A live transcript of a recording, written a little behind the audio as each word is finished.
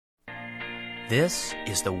This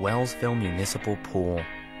is the Wellsville Municipal Pool.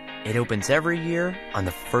 It opens every year on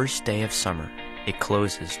the first day of summer. It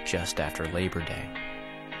closes just after Labor Day.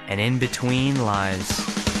 And in between lies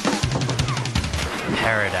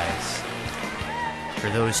paradise. For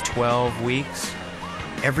those 12 weeks,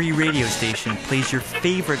 every radio station plays your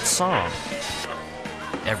favorite song.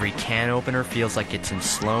 Every can opener feels like it's in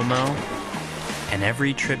slow-mo, and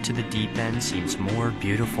every trip to the deep end seems more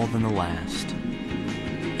beautiful than the last.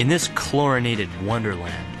 In this chlorinated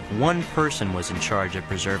wonderland, one person was in charge of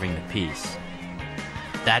preserving the peace.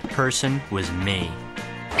 That person was me.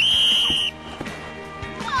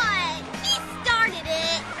 What? He started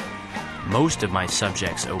it! Most of my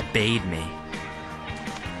subjects obeyed me.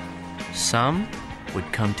 Some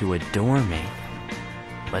would come to adore me,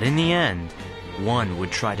 but in the end, one would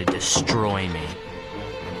try to destroy me.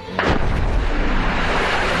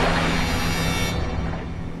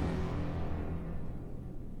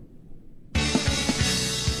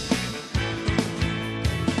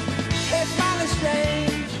 It's mighty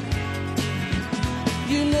strange.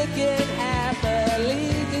 You looking at the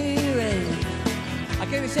leafy rain. I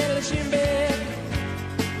can't settle a shin bed.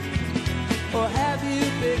 Or have you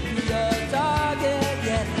picked your target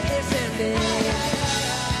yet? It's ended.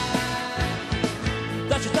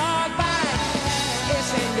 Got your dog bite.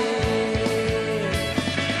 It's ended.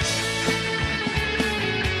 It's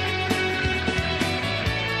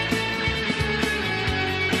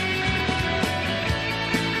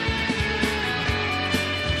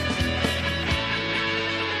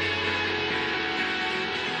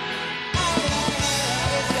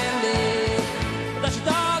ended. Got your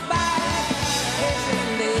dog bite. It's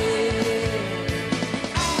ended.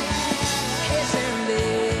 It's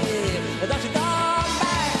ended. Got your dog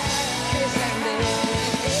bite. It's ended.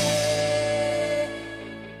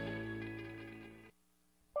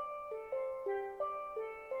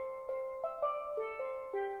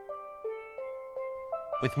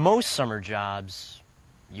 With most summer jobs,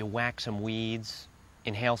 you whack some weeds,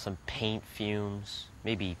 inhale some paint fumes,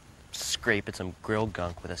 maybe scrape at some grill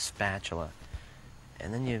gunk with a spatula,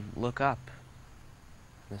 and then you look up,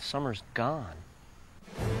 and the summer's gone.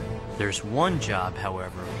 There's one job,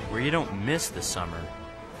 however, where you don't miss the summer.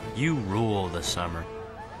 You rule the summer.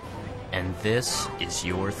 And this is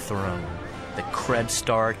your throne, the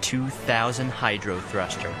Krebstar 2000 Hydro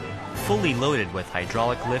Thruster, fully loaded with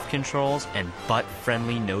hydraulic lift controls and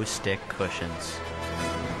butt-friendly no-stick cushions.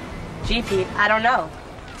 Gee, Pete, I don't know.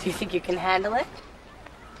 Do you think you can handle it?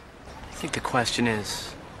 I think the question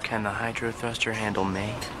is, can the Hydro Thruster handle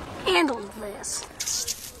me? Handle this.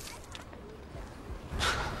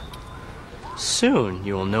 Soon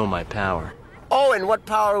you will know my power. Oh, and what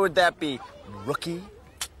power would that be, rookie?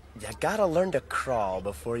 You gotta learn to crawl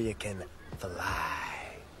before you can fly.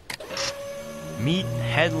 Meet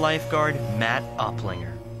head lifeguard Matt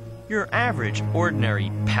Uplinger. Your average,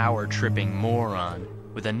 ordinary, power-tripping moron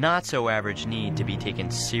with a not-so-average need to be taken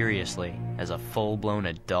seriously as a full-blown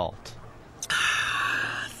adult.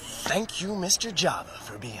 Thank you, Mr. Java,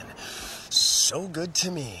 for being so good to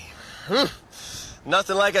me.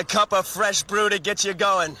 Nothing like a cup of fresh brew to get you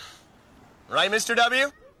going. Right, Mr. W?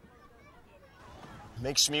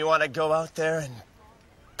 Makes me want to go out there and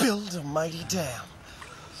build a mighty dam.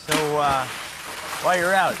 So, while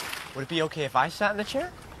you're out, would it be okay if I sat in the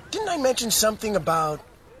chair? Didn't I mention something about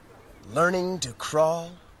learning to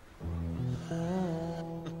crawl?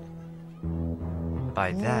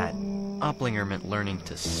 By that, Uplinger meant learning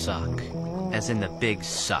to suck, as in the big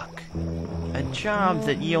suck. A job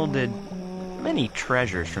that yielded many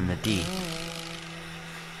treasures from the deep.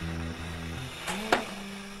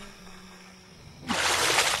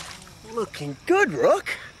 Looking good,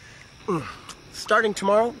 Rook. Starting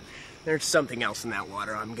tomorrow, there's something else in that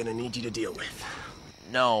water I'm gonna need you to deal with.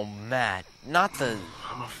 No, Matt, not the...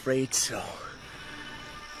 I'm afraid so.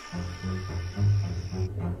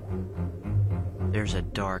 There's a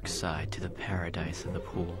dark side to the paradise of the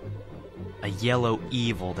pool. A yellow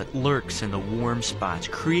evil that lurks in the warm spots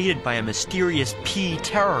created by a mysterious pea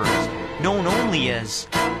terrorist known only as...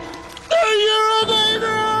 The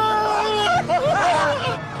urinator!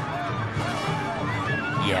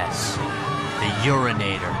 Yes, the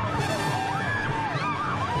urinator.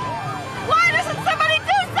 Why doesn't somebody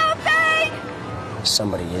do something?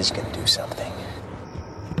 Somebody is gonna do something.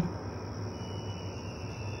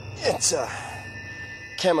 It's a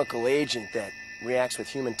chemical agent that reacts with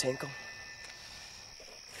human tinkle.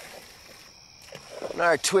 When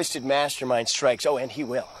our twisted mastermind strikes, oh, and he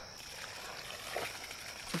will,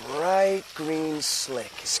 bright green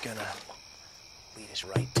slick is gonna lead us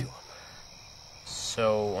right to him.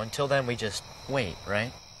 So, until then, we just wait,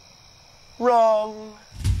 right? Wrong.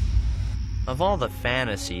 Of all the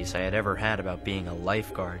fantasies I had ever had about being a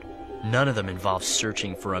lifeguard, none of them involved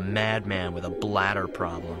searching for a madman with a bladder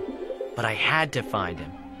problem. But I had to find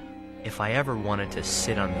him if I ever wanted to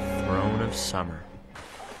sit on the throne of summer.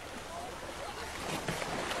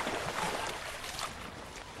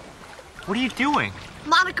 What are you doing?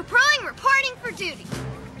 Monica Prime reporting for duty.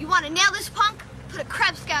 You want to nail this punk? Put a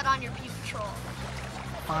Krebs Scout on your P Patrol.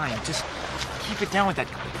 Fine, just keep it down with that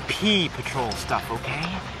P Patrol stuff, okay?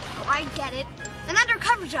 Oh, I get it. An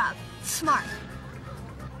undercover job. Smart.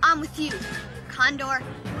 I'm with you. Condor,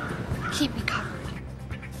 keep me covered.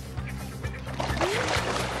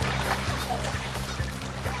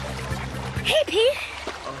 Hey, Pete.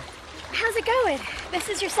 How's it going? This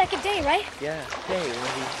is your second day, right? Yeah. Hey,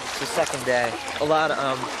 Wendy. It's the second day. A lot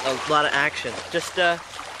of action. Just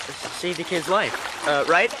save the kid's life.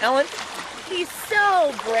 Right, Ellen? He's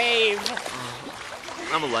so brave.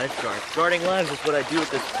 I'm a lifeguard. Guarding lives is what I do at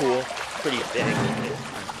this pool. Pretty big.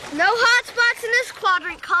 No hot spots in this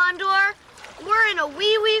quadrant, Condor. We're in a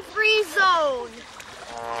wee-wee free zone.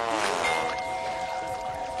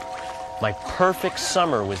 My perfect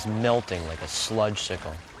summer was melting like a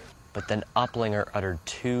sludge-sickle. But then Uplinger uttered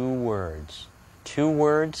two words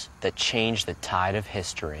that changed the tide of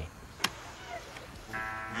history.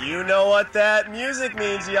 You know what that music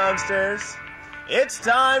means, youngsters. It's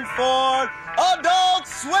time for Adult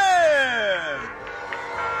Swim!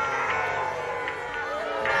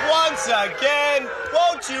 Once again,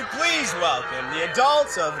 won't you please welcome the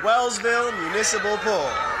adults of Wellsville Municipal Pool.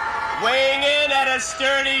 Weighing in at a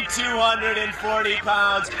sturdy 240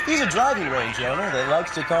 pounds, he's a driving range owner that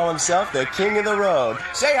likes to call himself the king of the road.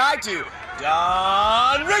 Say hi to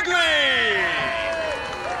Don Wrigley!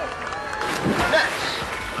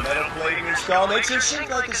 Next, metal plating install makes her sink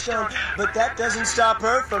like a stone, but that doesn't stop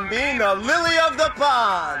her from being the lily of the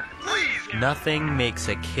pond. Please. Nothing makes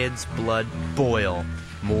a kid's blood boil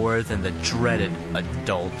more than the dreaded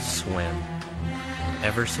Adult Swim.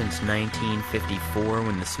 Ever since 1954,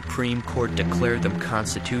 when the Supreme Court declared them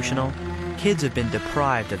constitutional, kids have been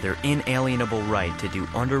deprived of their inalienable right to do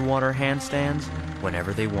underwater handstands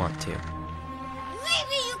whenever they want to.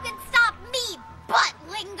 Maybe you can stop me,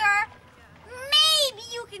 buttlinger. Maybe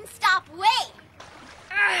you can stop Wade.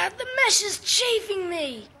 The mesh is chafing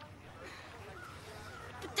me.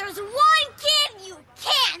 But there's one kid you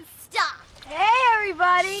can't stop. Hey,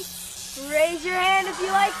 everybody. Raise your hand if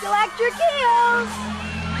you like electric eels.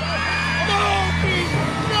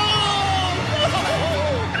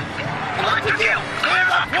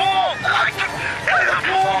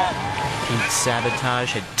 Pete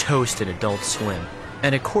Sabotage had toasted Adult Swim,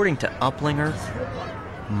 and according to Uplinger,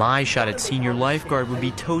 my shot at senior lifeguard would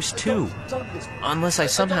be toast too, unless I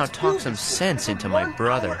somehow talk some sense into my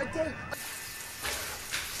brother.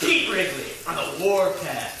 Pete Wrigley on the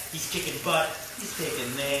warpath. He's kicking butt. He's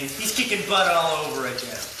taking names. He's kicking butt all over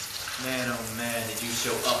again. Man, oh man, did you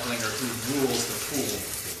show Uplinger who rules the pool.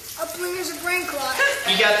 Uplinger's a brain clot.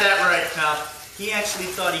 You got that right, pal. He actually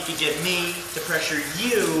thought he could get me to pressure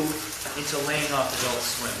you into laying off Adult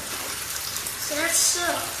Swim. So that's so.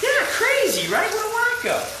 Yeah, crazy, right? What a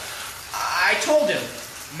wacko. I told him,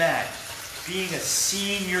 Matt, being a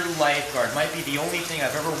senior lifeguard might be the only thing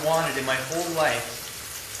I've ever wanted in my whole life.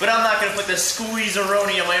 But I'm not going to put the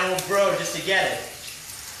squeeze-a-roni on my old bro just to get it.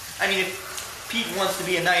 I mean, if Pete wants to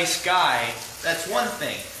be a nice guy, that's one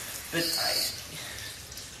thing. But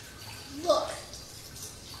Look,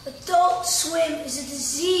 Adult Swim is a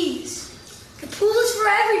disease. The pool is for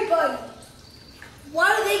everybody.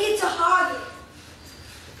 Why do they get to hog it?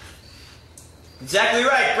 exactly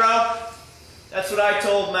right, bro. That's what I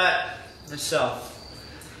told Matt myself.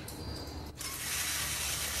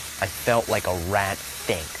 I felt like a rat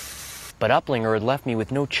stink, but Uplinger had left me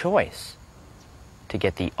with no choice. To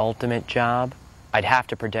get the ultimate job, I'd have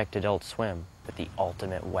to protect Adult Swim with the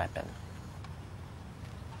ultimate weapon.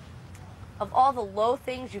 Of all the low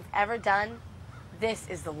things you've ever done, this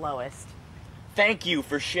is the lowest. Thank you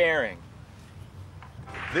for sharing.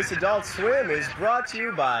 This Adult Swim is brought to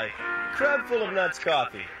you by Crab Full of Nuts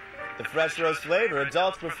Coffee, the fresh roast flavor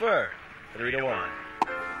adults prefer. 3 to 1.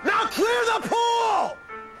 Now clear the pool!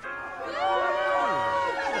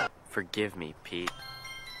 Forgive me, Pete.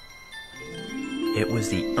 It was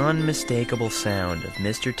the unmistakable sound of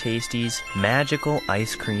Mr. Tasty's magical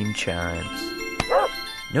ice cream chimes.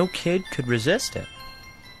 No kid could resist it.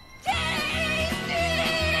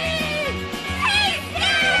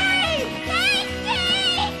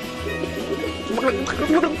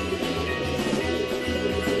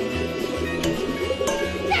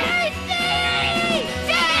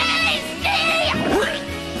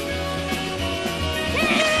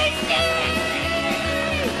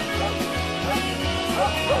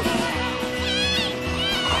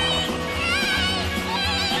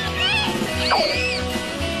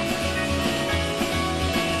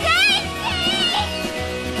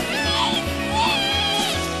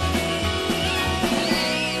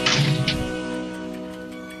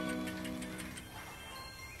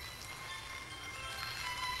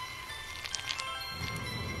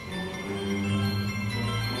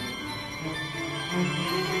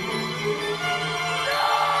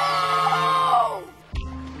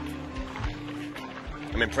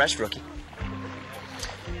 I'm impressed, rookie.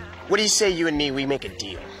 What do you say you and me, we make a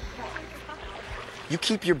deal? You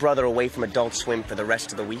keep your brother away from Adult Swim for the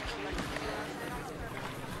rest of the week,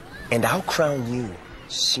 and I'll crown you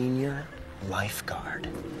senior lifeguard.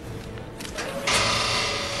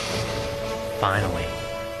 Finally,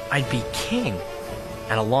 I'd be king.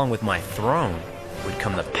 And along with my throne would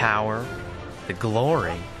come the power, the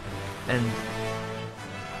glory, and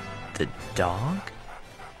the dog?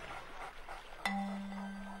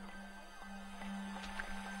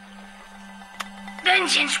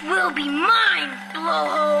 Vengeance will be mine,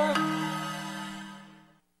 blowhole!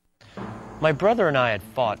 My brother and I had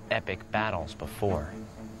fought epic battles before,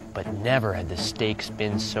 but never had the stakes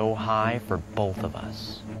been so high for both of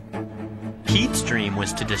us. Pete's dream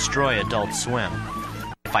was to destroy Adult Swim.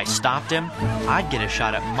 If I stopped him, I'd get a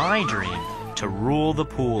shot at my dream to rule the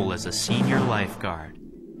pool as a senior lifeguard.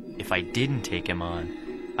 If I didn't take him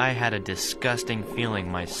on, I had a disgusting feeling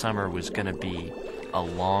my summer was gonna be a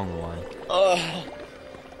long one.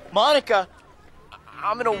 Monica,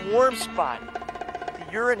 I'm in a warm spot. The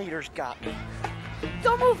urinator's got me.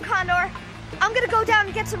 Don't move, Condor. I'm gonna go down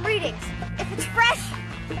and get some readings. If it's fresh,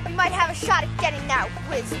 we might have a shot at getting that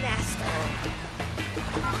whiz master.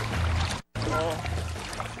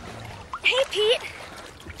 Hey, Pete.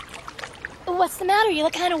 What's the matter? You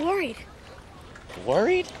look kind of worried.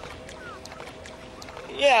 Worried?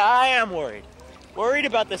 Yeah, I am worried. Worried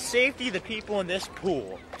about the safety of the people in this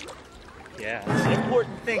pool. Yeah, it's an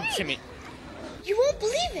important thing to me. You won't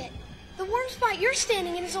believe it. The warm spot you're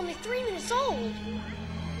standing in is only 3 minutes old.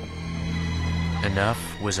 Enough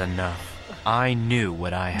was enough. I knew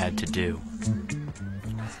what I had to do.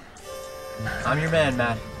 I'm your man,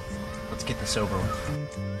 Matt. Let's get this over with.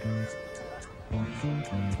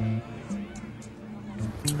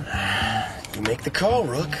 You make the call,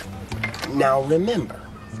 Rook. Now remember,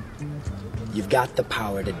 you've got the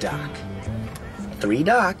power to dock. 3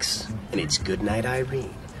 docks, and it's goodnight,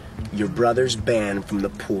 Irene. Your brother's banned from the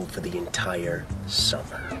pool for the entire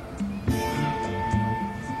summer.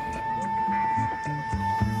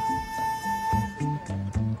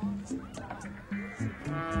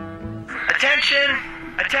 Attention!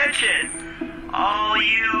 Attention! All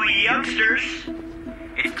you youngsters,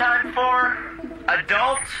 it's time for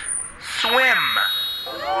Adult Swim!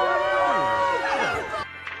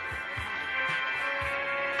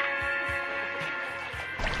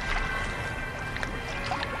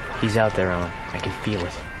 He's out there, Alan. I can feel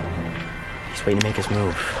it. He's waiting to make his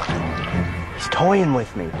move. He's toying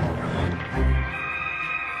with me.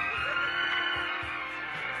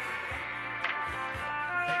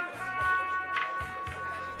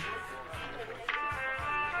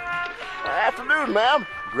 Afternoon, ma'am.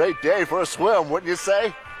 Great day for a swim, wouldn't you say?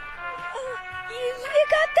 You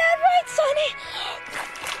got that right, Sonny.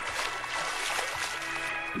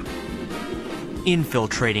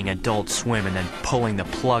 Infiltrating Adult Swim and then pulling the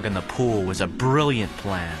plug on the pool was a brilliant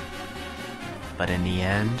plan. But in the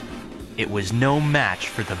end, it was no match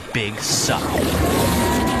for the big suck.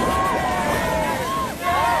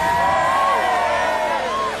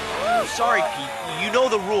 Sorry, Pete. You know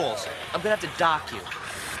the rules. I'm gonna have to dock you.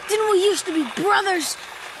 Didn't we used to be brothers?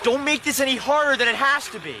 Don't make this any harder than it has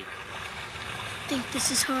to be. Think this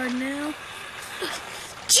is hard now?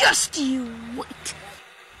 Just you wait.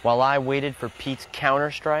 While I waited for Pete's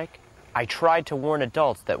counterstrike, I tried to warn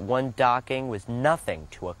adults that one docking was nothing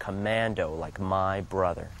to a commando like my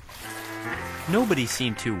brother. Nobody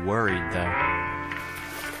seemed too worried, though.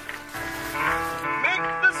 Make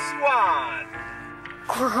the swan!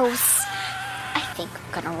 Gross. I think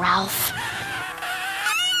I'm gonna Ralph.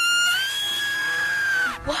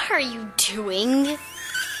 What are you doing?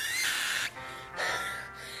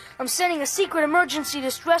 I'm sending a secret emergency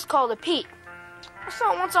distress call to Pete. I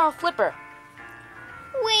saw it once on a flipper.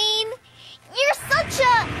 Wayne, you're such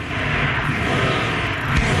a...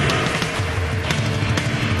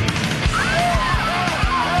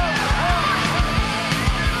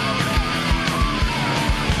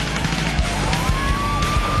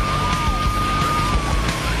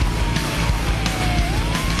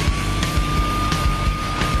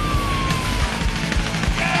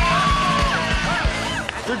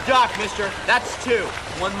 You're docked, mister. That's 2.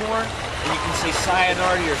 One more, and you can say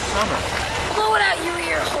sayonara to your summer. Blow it out your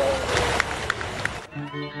ear hole.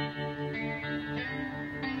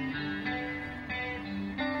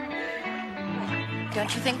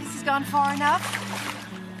 Don't you think this has gone far enough?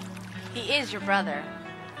 He is your brother.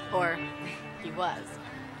 Or he was.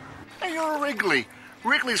 Hey, you're Wrigley.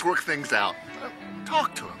 Wrigley's work things out.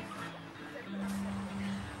 Talk to him.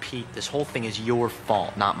 Pete, this whole thing is your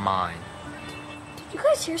fault, not mine. You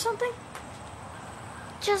guys hear something?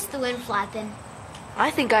 Just the wind flapping. I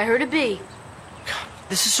think I heard a bee.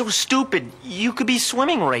 This is so stupid. You could be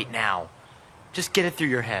swimming right now. Just get it through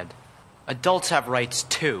your head. Adults have rights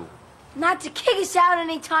too. Not to kick us out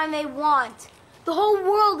anytime they want. The whole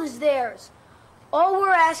world is theirs. All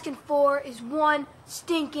we're asking for is one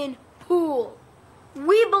stinking pool.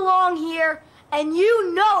 We belong here, and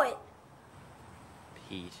you know it.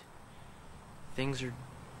 Pete, things are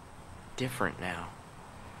different now.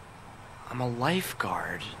 I'm a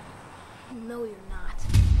lifeguard. No, you're not.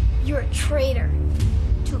 You're a traitor.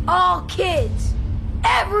 To all kids.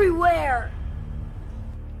 Everywhere.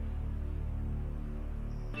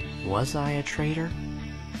 Was I a traitor?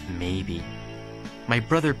 Maybe. My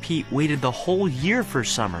brother Pete waited the whole year for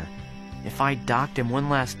summer. If I docked him one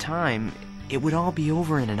last time, it would all be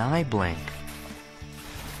over in an eye blink.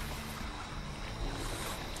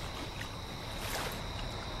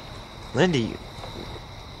 Lindy,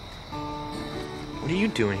 what are you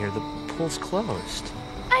doing here? The pool's closed.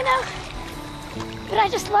 I know. But I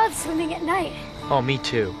just love swimming at night. Oh, me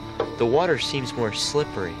too. The water seems more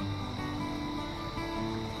slippery.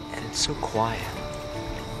 And it's so quiet.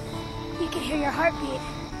 You can hear your heartbeat.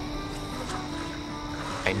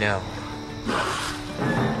 I know.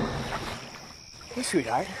 Hey,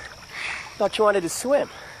 sweetheart. Thought you wanted to swim.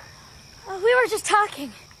 We were just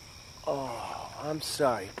talking. Oh, I'm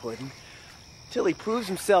sorry, Puddin'. Till he proves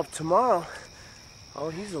himself tomorrow, all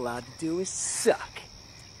he's allowed to do is suck.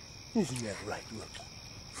 Isn't that right,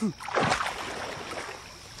 Rookie?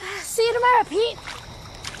 See you tomorrow, Pete.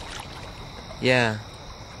 Yeah.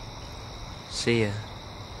 See ya.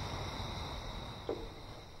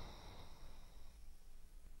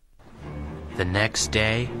 The next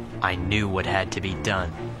day, I knew what had to be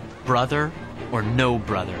done. Brother or no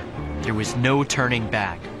brother, there was no turning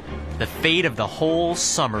back. The fate of the whole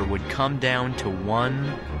summer would come down to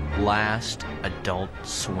one last adult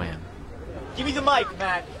swim. Give me the mic,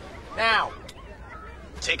 Matt. Now.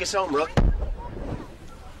 Take us home, Rook.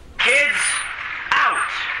 Kids, out!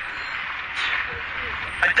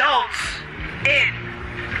 Adults, in!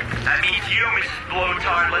 That means you, Mrs.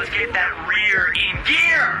 Blowtard. Let's get that rear in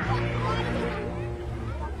gear!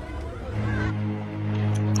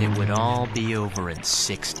 It would all be over in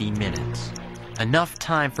 60 minutes. Enough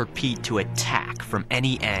time for Pete to attack from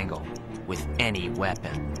any angle, with any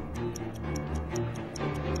weapon.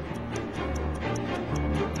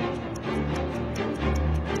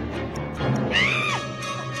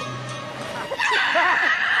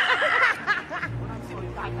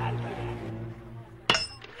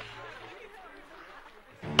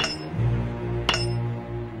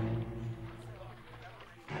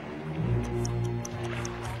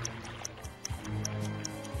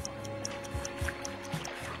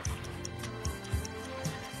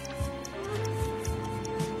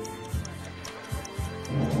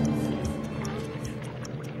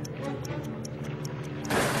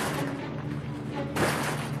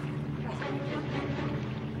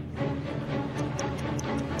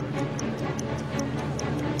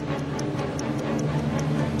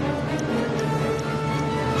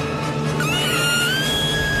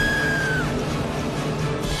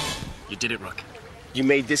 You did it, Rook. You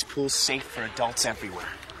made this pool safe for adults everywhere.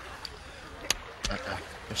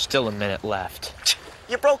 There's still a minute left.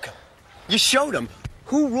 You broke him. You showed him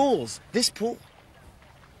who rules this pool.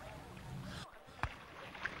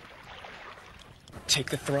 Take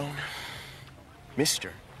the throne, Mr.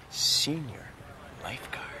 Senior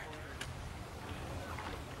Lifeguard.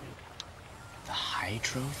 The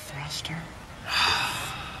hydro thruster?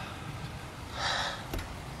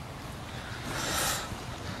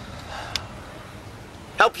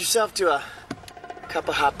 Help yourself to a cup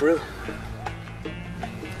of hot brew.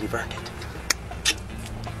 You've earned it.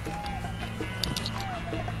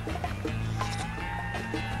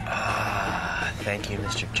 Thank you,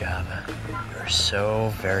 Mr. Java. You're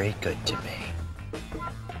so very good to me.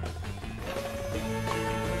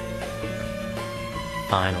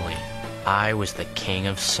 Finally, I was the king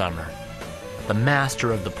of summer, the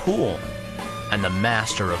master of the pool, and the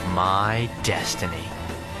master of my destiny.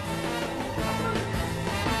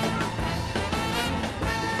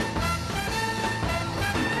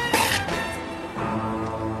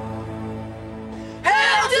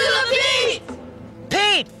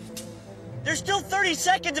 There's still 30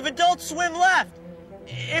 seconds of Adult Swim left.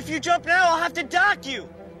 If you jump now, I'll have to dock you.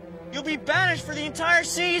 You'll be banished for the entire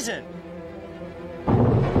season.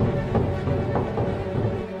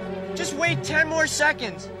 Just wait 10 more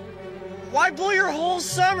seconds. Why blow your whole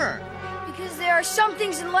summer? Because there are some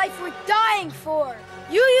things in life worth dying for.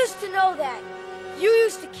 You used to know that. You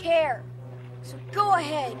used to care. So go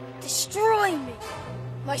ahead, destroy me.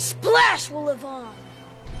 My splash will live on.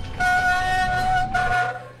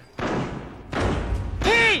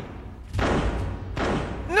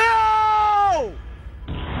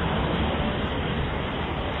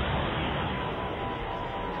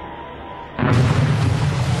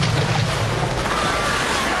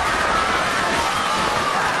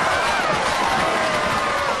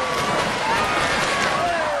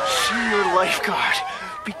 Lifeguard,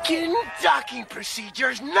 begin docking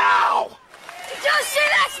procedures now! Did you see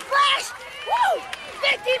that splash? Woo!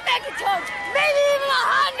 50 megatons, maybe even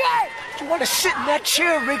 100! You want to sit in that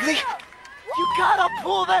chair, Wrigley? You gotta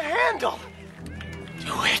pull the handle.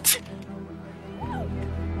 Do it.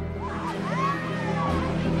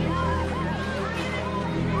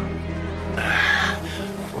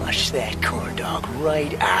 Flush that corn dog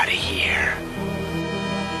right out of here.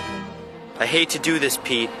 I hate to do this,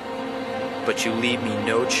 Pete, but you leave me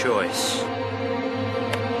no choice.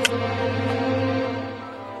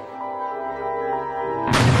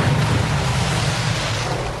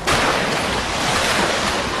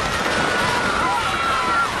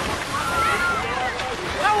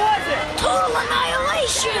 Total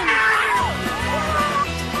annihilation!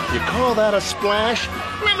 You call that a splash?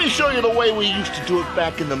 Let me show you the way we used to do it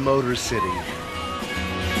back in the Motor City.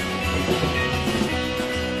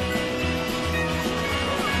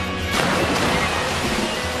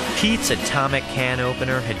 Pete's atomic can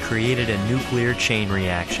opener had created a nuclear chain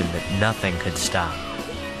reaction that nothing could stop.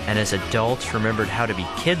 And as adults remembered how to be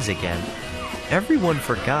kids again, everyone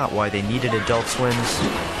forgot why they needed Adult Swims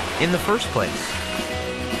in the first place.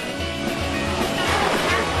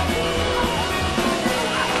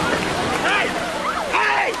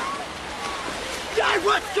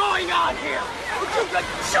 What's going on here?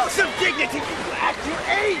 Show some dignity at your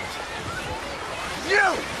age!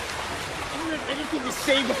 You! Do you have anything to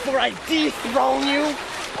say before I dethrone you?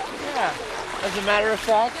 Yeah, as a matter of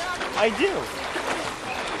fact, I do.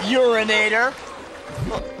 Urinator!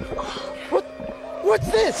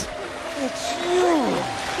 What's this? It's you!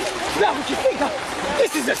 Is that what you think of?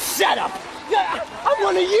 This is a setup! I'm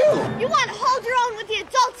one of you! You want to hold your own with the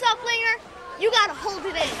adults, uplinger? You gotta hold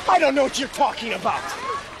it in. I don't know what you're talking about.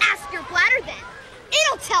 Ask your bladder then.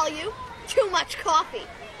 It'll tell you. Too much coffee.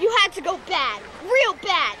 You had to go bad. Real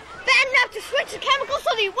bad. Bad enough to switch the chemicals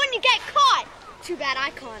so that you wouldn't get caught. Too bad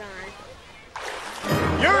I caught on.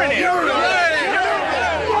 Urinator!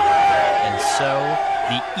 And so,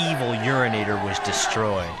 the evil urinator was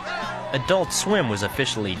destroyed. Adult Swim was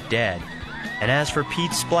officially dead. And as for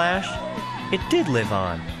Pete's Splash, it did live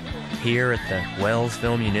on. Here at the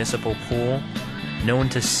Wellsville Municipal Pool, known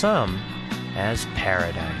to some as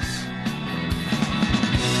Paradise.